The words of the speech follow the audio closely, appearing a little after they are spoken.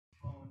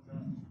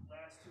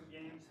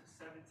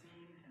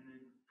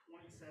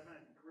27,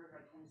 career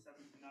high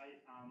 27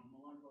 tonight.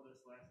 Malone told us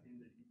last game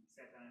that he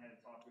sat down and had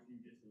a talk with you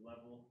just to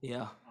level.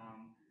 Yeah.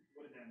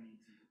 What did that mean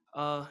to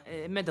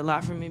you? It meant a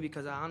lot for me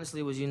because I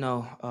honestly was,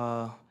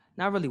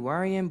 not really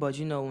worrying, but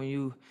when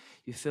you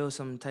feel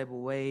some type of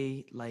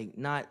way, like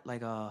not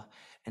like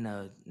in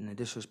a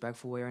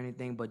disrespectful way or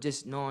anything, but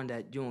just knowing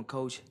that you and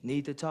coach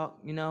need to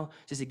talk,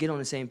 just to get on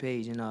the same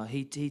page. And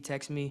he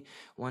texted me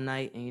one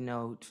night,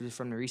 and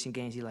from the recent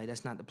games, he like,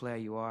 that's not the player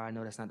you are. I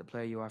know that's not the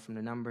player you are from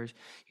the numbers.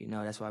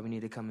 That's why we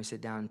need to come and sit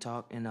down and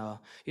talk. And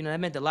that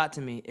meant a lot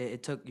to me.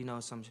 It took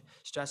some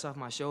stress off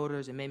my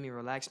shoulders. It made me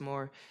relax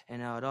more.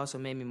 And it also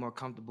made me more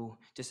comfortable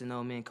just to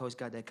know me and coach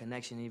got that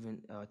connection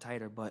even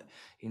tighter. But,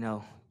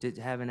 just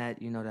having that,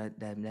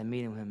 that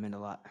meeting with him meant a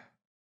lot.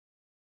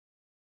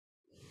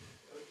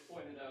 Coach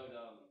pointed out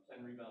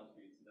 10 rebounds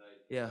for you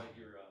tonight. Yeah. Despite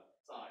your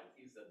size,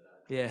 he said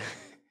that. Yeah.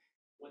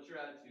 What's your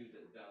attitude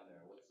down there?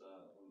 What's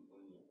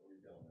when you're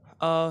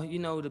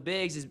going there? The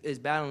bigs is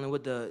battling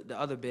with the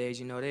other bigs.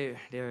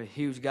 They're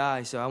huge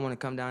guys, so I want to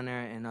come down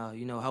there and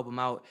help them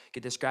out,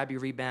 get the scrappy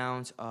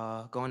rebounds,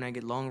 go in there and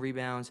get long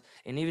rebounds,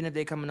 and even if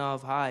they're coming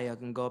off high, I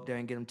can go up there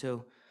and get them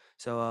too.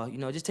 So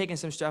just taking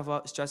some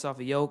stress off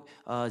of Yoke,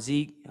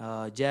 Zeke,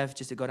 Jeff,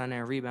 just to go down there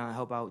and rebound and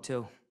help out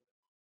too.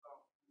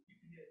 You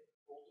can hit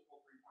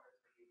multiple three-pointers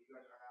per game. You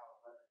guys are now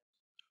 11.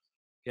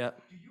 Yeah.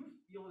 Do you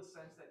feel a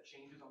sense that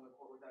changes on the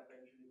court with that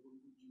bench? Do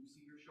you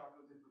see your shot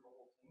goes in for the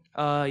whole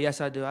team? Yes,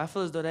 I do. I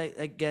feel as though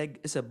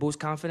it's a boost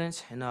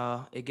confidence, and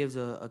it gives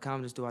a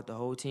confidence throughout the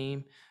whole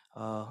team.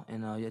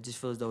 I just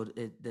feel as though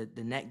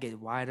the net gets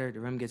wider, the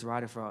rim gets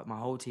wider for my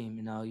whole team.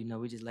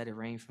 We just let it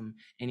rain from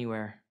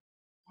anywhere.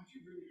 Once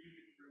you really do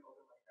get the rim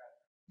open like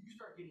that, you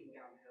start getting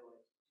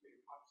downhill and you make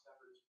conscious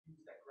efforts,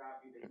 use that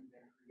gravity that you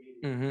then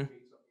created to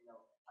create something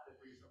else, how to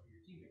free something for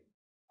your teammates.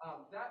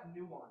 That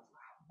nuance,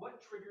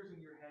 what triggers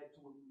in your head to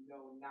when you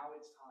know now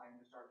it's time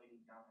to start getting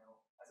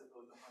downhill as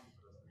opposed to hunting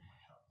for those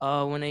shots?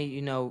 When they,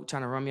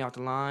 trying to run me off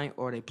the line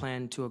or they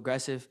playing too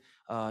aggressive,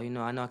 I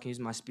know I can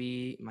use my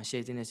speed, my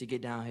shiftiness to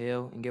get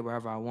downhill and get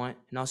wherever I want,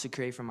 and also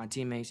create for my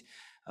teammates.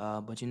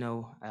 But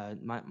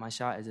my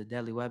shot is a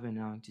deadly weapon,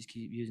 and I'll just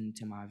keep using it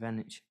to my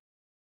advantage.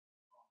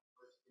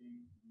 First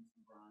game against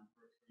LeBron,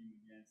 first game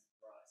against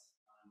Russ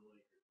on the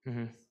Lakers.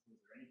 Mm-hmm. Was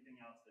there anything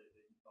else that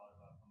you thought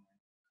about from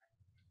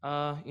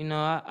them?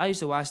 I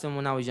used to watch them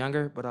when I was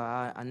younger, but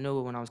I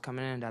knew when I was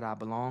coming in that I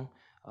belong.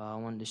 I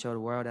wanted to show the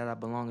world that I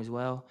belong as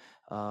well.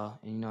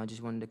 I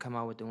just wanted to come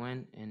out with the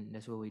win, and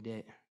that's what we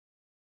did.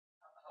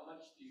 How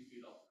much do you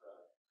feed off the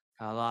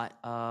crowd? A lot.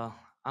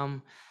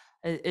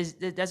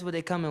 That's what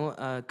they come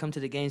to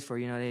the games for.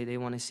 They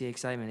want to see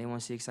excitement. They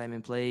want to see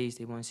excitement plays.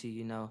 They want to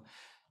see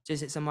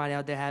just somebody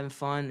out there having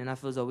fun. And I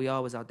feel as though we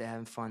always out there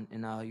having fun.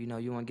 And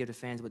you want to give the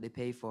fans what they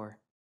pay for.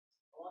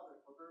 A lot of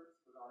the Clippers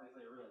was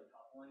obviously a really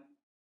tough one,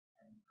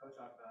 and Coach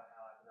talked about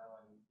how after that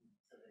one he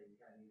said that you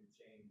kind of need to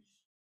change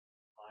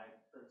vibe,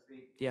 so to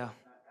speak. Yeah.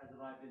 Has the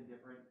vibe been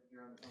different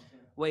here on the Suns team?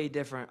 Way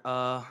different.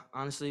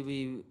 Honestly,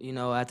 we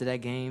after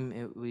that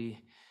game,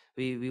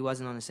 we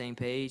wasn't on the same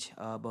page.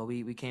 But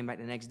we came back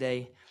the next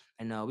day,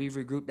 and we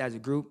regrouped as a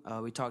group.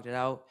 We talked it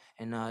out,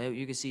 and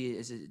you can see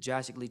it's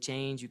drastically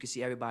changed. You can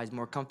see everybody's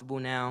more comfortable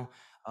now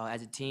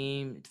as a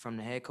team, from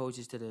the head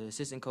coaches to the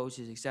assistant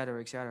coaches, et cetera,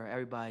 et cetera.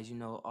 Everybody's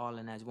all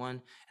in as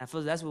one. And I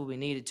feel that's what we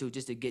needed to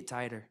just to get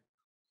tighter.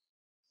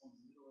 Was it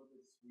a little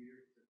bit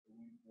sweeter to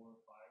win 4 or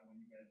 5 when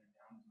you guys are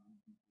down? You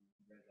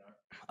guys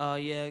are.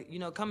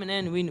 Yeah, coming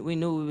in, we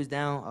knew we was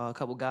down a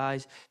couple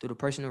guys through the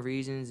personal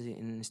reasons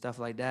and stuff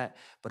like that.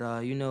 But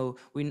we all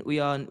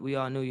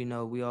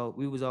knew,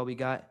 we was all we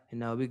got,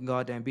 and we can go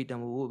out there and beat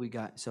them with what we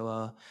got.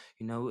 So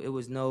it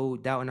was no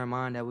doubt in our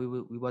mind that we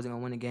wasn't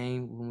gonna win the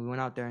game. When we went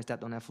out there and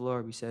stepped on that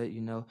floor, we said,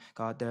 go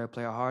out there,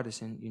 play our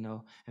hardest, and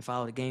and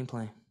follow the game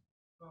plan.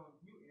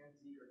 You and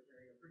Zeke are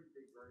carrying a pretty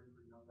big burden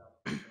for young guys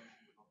with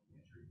the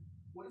injury.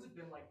 What has it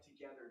been like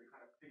together to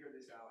kind of figure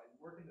this out and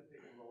work in the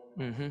pick and roll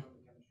and also learn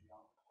the chemistry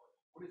off the court?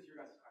 What is your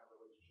guys' kind of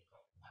relationship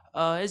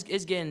like?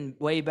 It's getting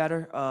way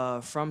better.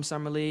 From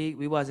summer league,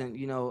 we wasn't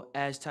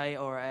as tight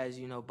or as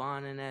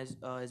bonding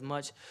as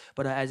much.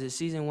 But as the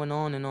season went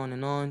on and on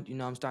and on,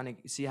 I'm starting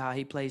to see how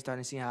he plays,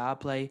 starting to see how I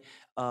play.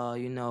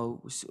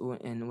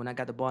 And when I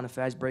got the ball in the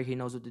fast break, he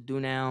knows what to do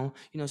now.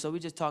 So we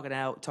just talk it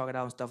out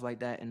and stuff like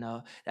that. And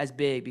that's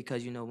big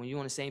because when you're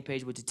on the same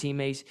page with your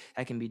teammates,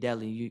 that can be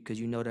deadly. Because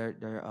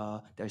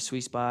their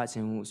sweet spots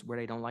and where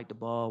they don't like the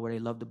ball, where they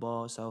love the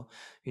ball. So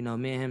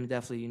me and him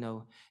definitely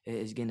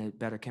is getting a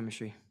better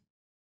chemistry.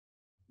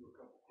 A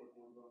couple quick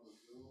ones on the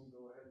Zoom.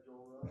 Go ahead,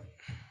 Joel Rush.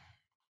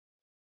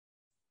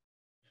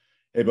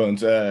 Hey,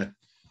 Bones.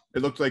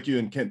 It looked like you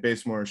and Kent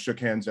Basemore shook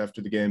hands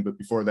after the game, but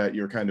before that,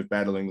 you were kind of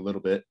battling a little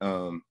bit.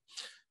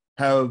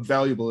 How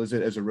valuable is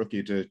it as a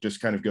rookie to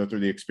just kind of go through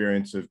the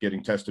experience of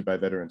getting tested by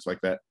veterans like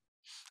that?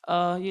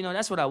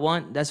 That's what I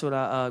want. That's what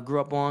I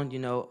grew up on.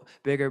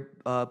 Bigger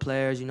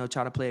players,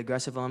 try to play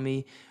aggressive on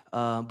me.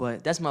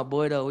 But that's my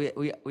boy though.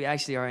 We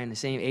actually are in the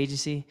same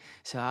agency,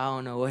 so I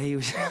don't know what he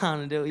was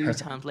trying to do. He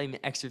was trying to play me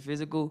extra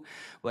physical,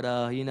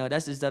 but you know,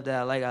 that's the stuff that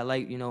I like. I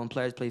like, you know, when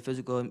players play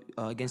physical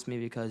against me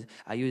because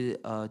I use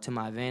it to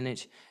my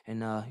advantage. And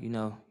you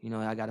know,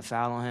 I got a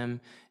foul on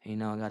him. And, you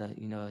know, I got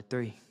a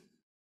 3.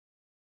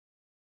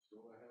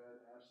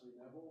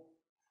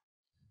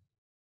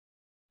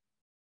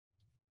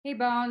 Hey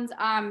Bones,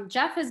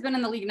 Jeff has been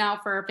in the league now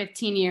for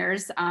 15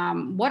 years.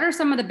 What are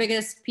some of the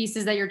biggest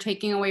pieces that you're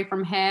taking away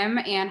from him,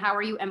 and how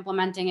are you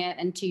implementing it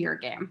into your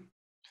game?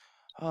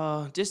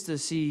 Just to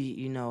see,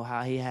 you know,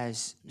 how he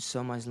has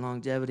so much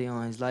longevity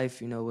on his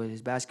life, you know, with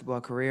his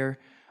basketball career.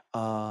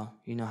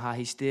 You know, how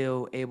he's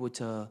still able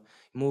to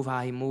move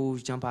how he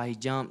moves, jump how he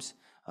jumps.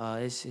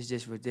 It's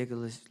just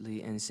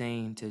ridiculously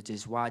insane to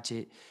just watch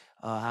it.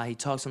 How he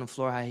talks on the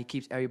floor, how he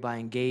keeps everybody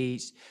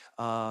engaged.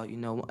 You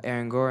know,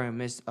 Aaron Gordon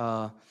missed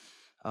a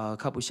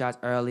couple shots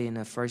early in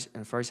the first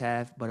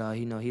half, but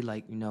you know, he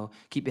like, you know,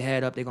 keep your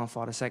head up. They're gonna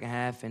fall the second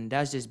half, and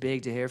that's just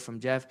big to hear from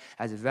Jeff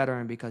as a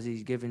veteran because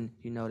he's giving,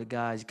 you know, the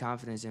guys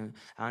confidence and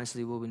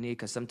honestly what we need,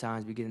 because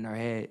sometimes we get in our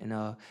head, and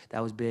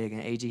that was big.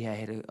 And AG had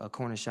hit a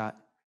corner shot.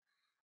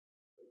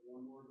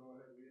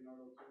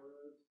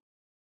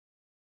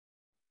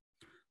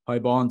 Hi,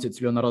 Bones. It's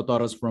Leonardo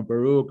Torres from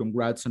Peru.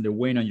 Congrats on the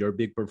win and your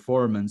big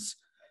performance.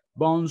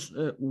 Bones,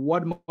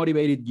 what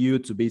motivated you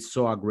to be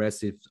so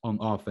aggressive on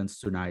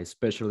offense tonight,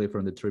 especially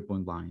from the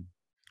three-point line?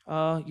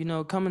 You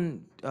know,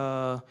 coming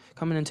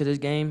into this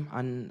game,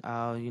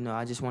 you know,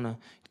 I just want to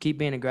keep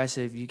being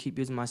aggressive. You keep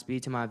using my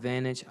speed to my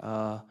advantage.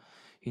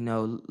 You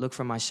know, look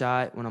for my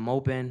shot when I'm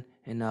open,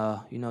 and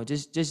you know,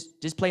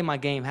 just play my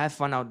game, have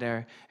fun out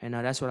there, and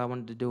that's what I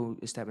wanted to do,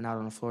 is stepping out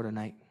on the floor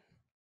tonight.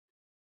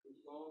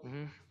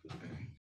 Mm-hmm.